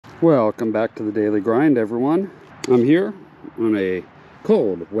Welcome back to the daily grind, everyone. I'm here on a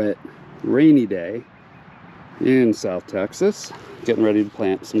cold, wet, rainy day in South Texas, getting ready to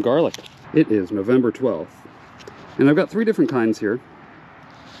plant some garlic. It is November 12th, and I've got three different kinds here.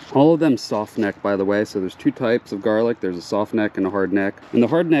 All of them Softneck, by the way, so there's two types of garlic. There's a Softneck and a Hardneck. And the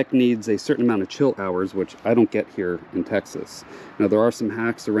Hardneck needs a certain amount of chill hours, which I don't get here in Texas. Now, there are some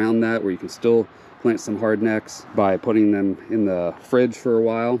hacks around that where you can still plant some Hardnecks by putting them in the fridge for a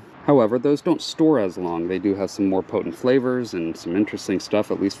while. However, those don't store as long. They do have some more potent flavors and some interesting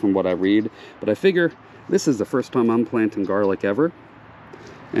stuff, at least from what I read. But I figure this is the first time I'm planting garlic ever,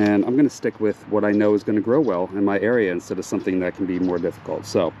 and I'm going to stick with what I know is going to grow well in my area instead of something that can be more difficult.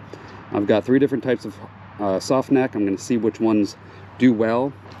 So I've got three different types of Softneck. I'm going to see which ones do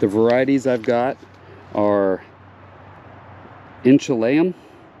well. The varieties I've got are alliums.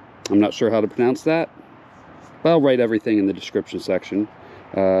 I'm not sure how to pronounce that, but I'll write everything in the description section.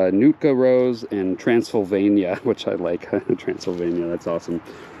 Nootka Rose and Transylvania, which I like. Transylvania, that's awesome.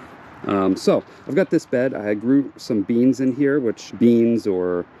 So I've got this bed. I grew some beans in here, which beans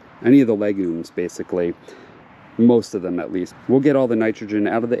or any of the legumes, basically, most of them at least, will get all the nitrogen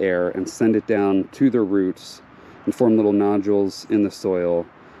out of the air and send it down to their roots and form little nodules in the soil,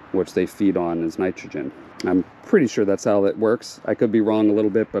 which they feed on as nitrogen. I'm pretty sure that's how it works. I could be wrong a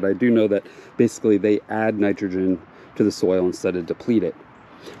little bit, but I do know that basically they add nitrogen to the soil instead of deplete it,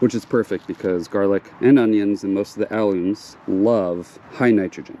 which is perfect because garlic and onions and most of the alliums love high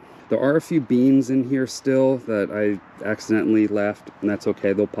nitrogen. There are a few beans in here still that I accidentally left, and that's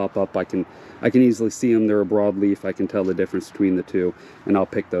okay. They'll pop up. I can easily see them. They're a broadleaf. I can tell the difference between the two, and I'll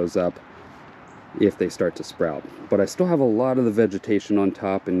pick those up if they start to sprout. But I still have a lot of the vegetation on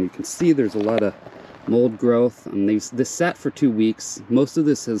top, and you can see there's a lot of mold growth. This sat for 2 weeks. Most of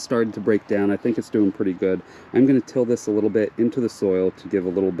this has started to break down. I think it's doing pretty good. I'm going to till this a little bit into the soil to give a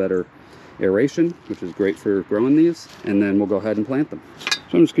little better aeration, which is great for growing these, and then we'll go ahead and plant them.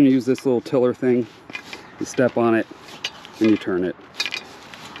 So I'm just going to use this little tiller thing. You step on it and you turn it,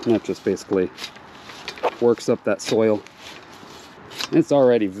 and that just basically works up that soil. It's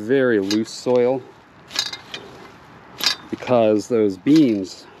already very loose soil because those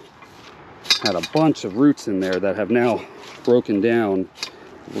beans had a bunch of roots in there that have now broken down.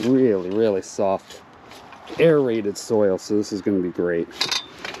 Really soft aerated soil, so this is going to be great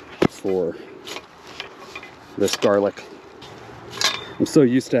for this garlic. I'm so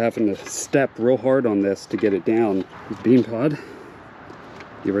used to having to step real hard on this to get it down. Bean pod,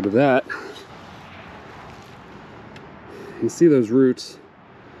 get rid of that. You see those roots,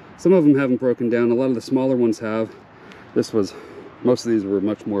 some of them haven't broken down, a lot of the smaller ones have. Most of these were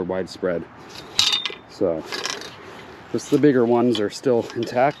much more widespread. So, just the bigger ones are still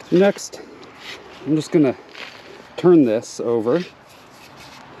intact. Next, I'm just gonna turn this over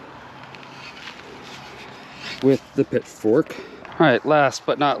with the pitchfork. All right, last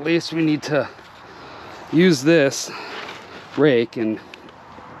but not least, we need to use this rake and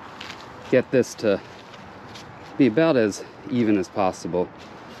get this to be about as even as possible.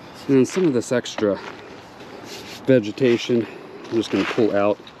 And then some of this extra vegetation, I'm just gonna pull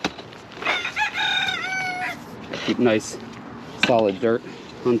out. Keep nice solid dirt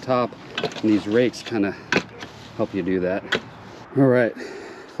on top, and these rakes kind of help you do that. All right, so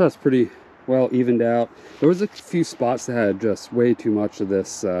that's pretty well evened out. There was a few spots that had just way too much of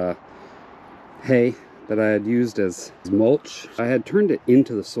this hay that I had used as mulch. I had turned it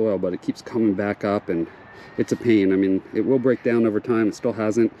into the soil, but it keeps coming back up, and it's a pain. I mean, it will break down over time. It still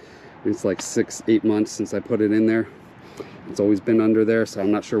hasn't. It's like 6-8 months since I put it in there. It's always been under there, so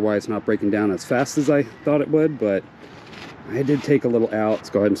I'm not sure why it's not breaking down as fast as I thought it would, but I did take a little out. Let's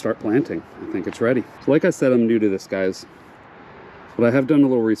go ahead and start planting. I think it's ready. So like I said, I'm new to this, guys, but I have done a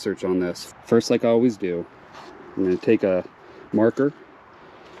little research on this. First, like I always do, I'm going to take a marker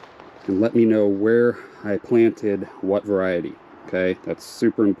and let me know where I planted what variety. Okay, that's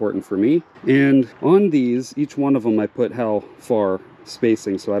super important for me. And on these, each one of them, I put how far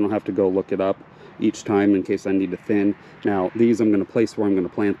spacing, so I don't have to go look it up each time in case I need to thin. Now, these I'm going to place where I'm going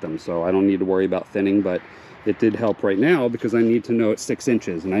to plant them, so I don't need to worry about thinning, but it did help right now because I need to know it's 6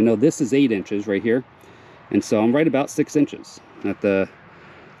 inches. And I know this is 8 inches right here, and so I'm right about 6 inches. At the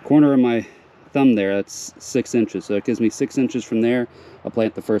corner of my thumb there, that's 6 inches. So it gives me 6 inches from there. I'll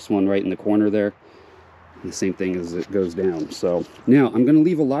plant the first one right in the corner there. The same thing as it goes down. So now I'm going to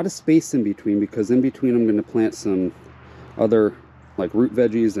leave a lot of space in between, because in between I'm going to plant some other like root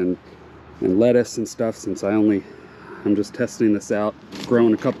veggies and lettuce and stuff, since I'm just testing this out,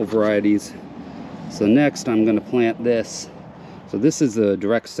 growing a couple varieties. So next I'm going to plant this. So this is the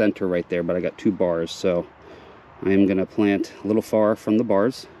direct center right there, but I got 2 bars, so I am going to plant a little far from the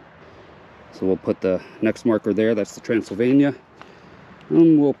bars. So we'll put the next marker there, that's the Transylvania.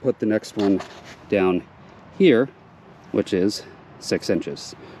 And we'll put the next one down here, which is 6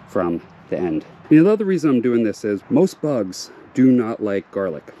 inches from the end. The other reason I'm doing this is most bugs do not like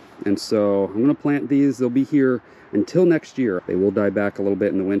garlic. And so I'm gonna plant these, they'll be here until next year. They will die back a little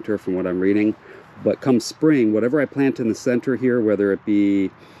bit in the winter from what I'm reading. But come spring, whatever I plant in the center here, whether it be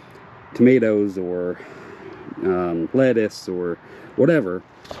tomatoes or lettuce or whatever,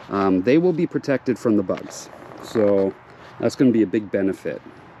 they will be protected from the bugs. So that's going to be a big benefit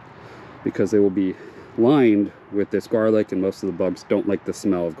because they will be lined with this garlic, and most of the bugs don't like the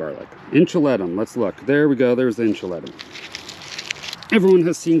smell of garlic. Enchilatum, let's look. There we go, there's the enchilatum. Everyone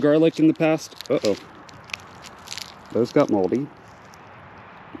has seen garlic in the past. Uh-oh. Those got moldy.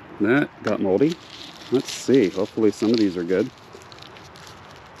 That got moldy. Let's see, hopefully some of these are good.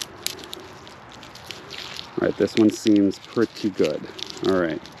 All right, this one seems pretty good. All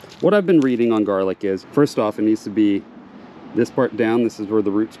right, what I've been reading on garlic is, first off, it needs to be this part down. This is where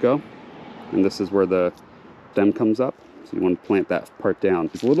the roots go, and this is where the stem comes up. So you want to plant that part down.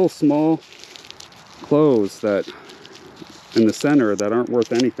 These little small cloves that in the center that aren't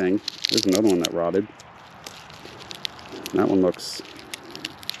worth anything. There's another one that rotted. That one looks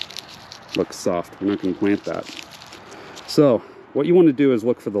soft. We're not going to plant that. So what you want to do is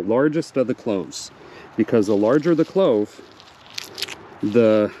look for the largest of the cloves, because the larger the clove,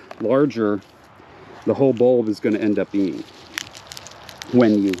 the larger the whole bulb is going to end up being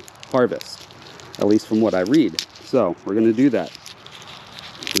when you harvest, at least from what I read. So we're going to do that.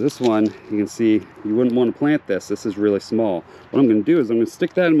 So this one, you can see, you wouldn't want to plant this. This is really small. What I'm going to do is I'm going to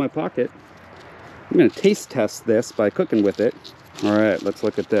stick that in my pocket. I'm going to taste test this by cooking with it. All right, let's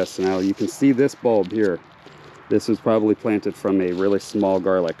look at this. Now you can see this bulb here. This was probably planted from a really small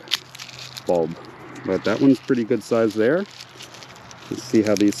garlic bulb, but that one's pretty good size there. Let's see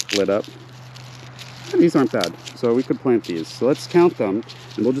how these split up. These aren't bad, so we could plant these. So let's count them,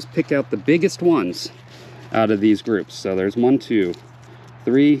 and we'll just pick out the biggest ones out of these groups. So there's 1, 2,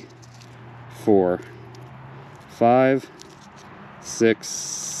 3, 4, 5, 6,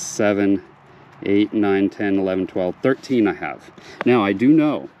 7, 8, 9, 10, 11, 12, 13 I have. Now I do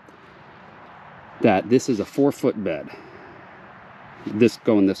know that this is a 4-foot bed, this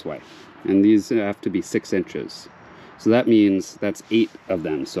going this way, and these have to be 6 inches. So that means that's 8 of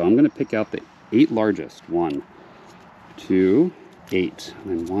them. So I'm going to pick out the 8 largest. 1, 2, 8,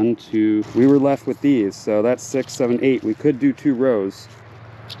 and 1, 2. We were left with these, so that's 6, 7, 8. We could do 2 rows.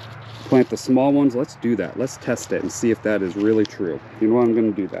 Plant the small ones. Let's do that. Let's test it and see if that is really true. You know what, I'm going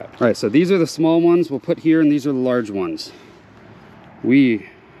to do that. All right, so these are the small ones we'll put here, and these are the large ones. We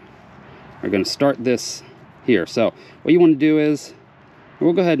are going to start this here. So what you want to do is,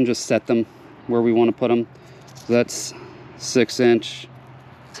 we'll go ahead and just set them where we want to put them. So that's 6 inch,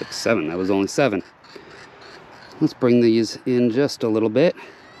 6, 7. That was only 7. Let's bring these in just a little bit.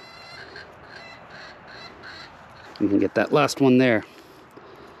 You can get that last one there.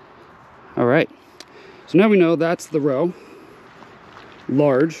 All right, so now we know that's the row,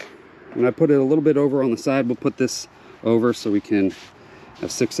 large, and I put it a little bit over on the side. We'll put this over so we can have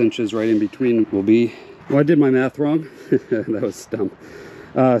 6 inches right in between. Will be, well, I did my math wrong. That was dumb.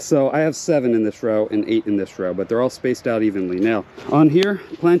 So I have 7 in this row and 8 in this row, but they're all spaced out evenly. Now on here,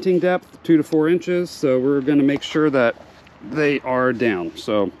 planting depth 2 to 4 inches. So we're going to make sure that they are down.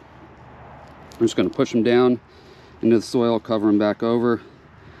 So I'm just going to push them down into the soil, cover them back over.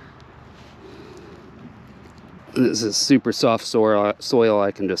 This is super soft soil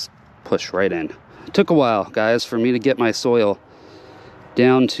I can just push right in. It took a while, guys, for me to get my soil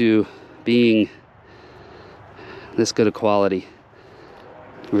down to being this good of quality.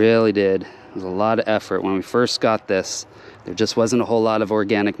 Really did. It was a lot of effort. When we first got this, there just wasn't a whole lot of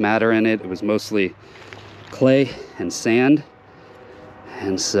organic matter in it. It was mostly clay and sand.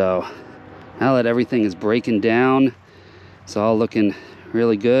 And so now that everything is breaking down, it's all looking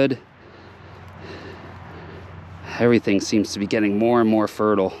really good. Everything seems to be getting more and more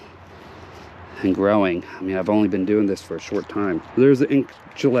fertile and growing. I mean, I've only been doing this for a short time. There's the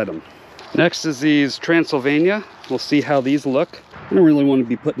enchilatum. Next is these Transylvania. We'll see how these look. I don't really want to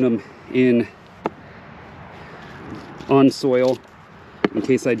be putting them in on soil in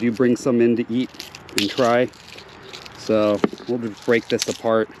case I do bring some in to eat and try. So we'll just break this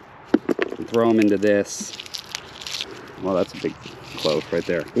apart and throw them into this. Well, that's a big clove right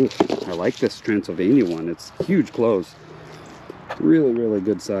there. Ooh, I like this Transylvania one. It's huge cloves. Really, really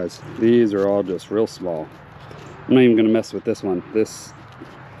good size. These are all just real small. I'm not even gonna mess with this one. This,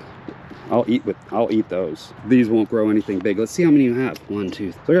 I'll eat those. These won't grow anything big. Let's see how many you have. 1,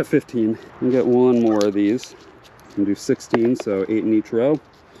 2, 3. I got 15. I'll get one more of these. I'm gonna do 16, so 8 in each row.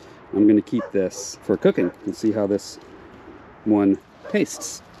 I'm gonna keep this for cooking and see how this one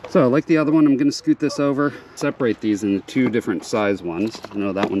tastes. So like the other one, I'm gonna scoot this over, separate these into two different size ones. I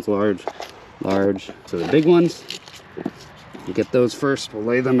know that one's large. So the big ones, we'll get those first, we'll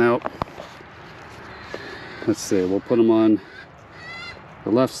lay them out. Let's see, we'll put them on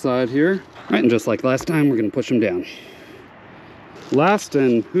the left side here. All right, and just like last time, we're gonna push them down. Last,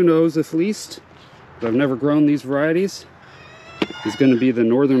 and who knows if least, but I've never grown these varieties, is gonna be the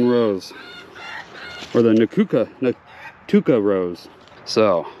Northern Rose, or the Natuka Rose.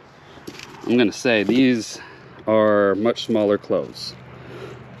 So, I'm gonna say these are much smaller cloves.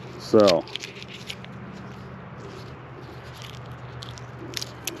 So,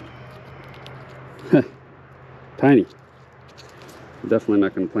 tiny. Definitely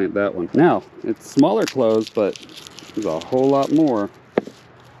not going to plant that one. Now, it's smaller cloves, but there's a whole lot more.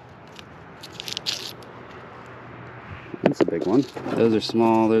 That's a big one. Those are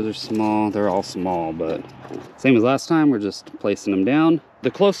small, those are small. They're all small, but same as last time, we're just placing them down.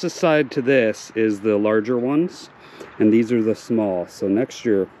 The closest side to this is the larger ones, and these are the small. So next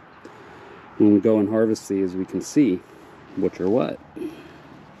year, when we go and harvest these, we can see which are what.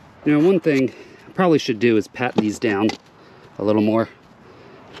 Now, one thing I probably should do is pat these down a little more.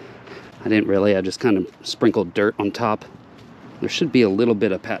 I didn't really, I just kind of sprinkled dirt on top. There should be a little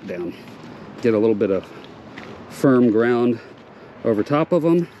bit of pat down. Get a little bit of firm ground over top of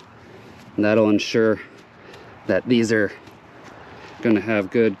them, and that'll ensure that these are going to have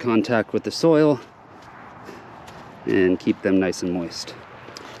good contact with the soil and keep them nice and moist.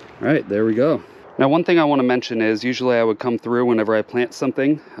 All right, there we go. Now, one thing I want to mention is usually I would come through whenever I plant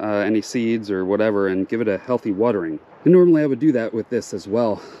something, any seeds or whatever, and give it a healthy watering. And normally I would do that with this as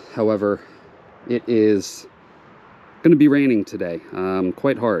well. However, it is going to be raining today,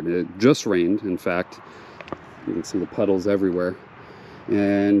 quite hard. It just rained, in fact. You can see the puddles everywhere.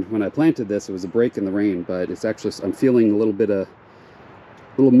 And when I planted this, it was a break in the rain, but it's actually, I'm feeling a little bit of,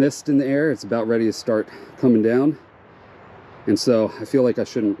 little mist in the air. It's about ready to start coming down. And so I feel like I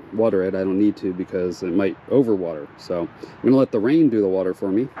shouldn't water it. I don't need to because it might overwater. So I'm gonna let the rain do the water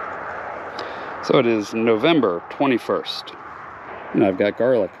for me. So it is November 21st. And I've got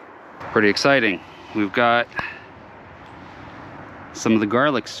garlic. Pretty exciting. We've got some of the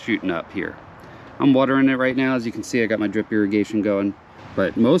garlics shooting up here. I'm watering it right now. As you can see, I got my drip irrigation going.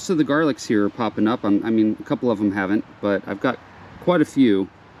 But most of the garlics here are popping up. I mean, a couple of them haven't, but I've got quite a few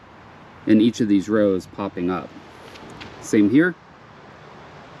in each of these rows popping up. Same here,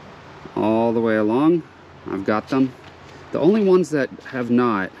 all the way along, I've got them. The only ones that have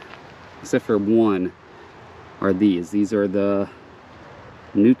not, except for one, are these. These are the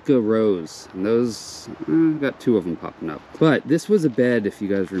Natuka Rose, and those, I've got two of them popping up. But this was a bed, if you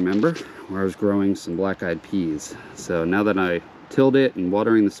guys remember, where I was growing some black-eyed peas. So now that I tilled it and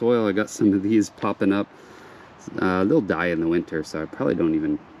watering the soil, I got some of these popping up. They'll die in the winter, so I probably don't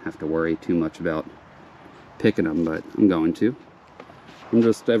even have to worry too much about picking them, but I'm going to. I'm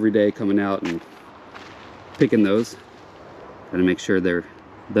just every day coming out and picking those. Gotta make sure they're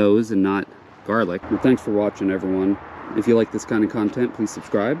those and not garlic. Well, thanks for watching, everyone. If you like this kind of content, please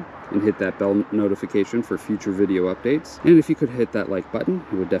subscribe and hit that bell notification for future video updates. And if you could hit that like button,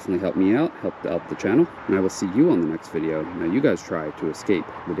 it would definitely help me out, help out the channel. And I will see you on the next video. Now you guys try to escape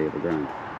the daily grind.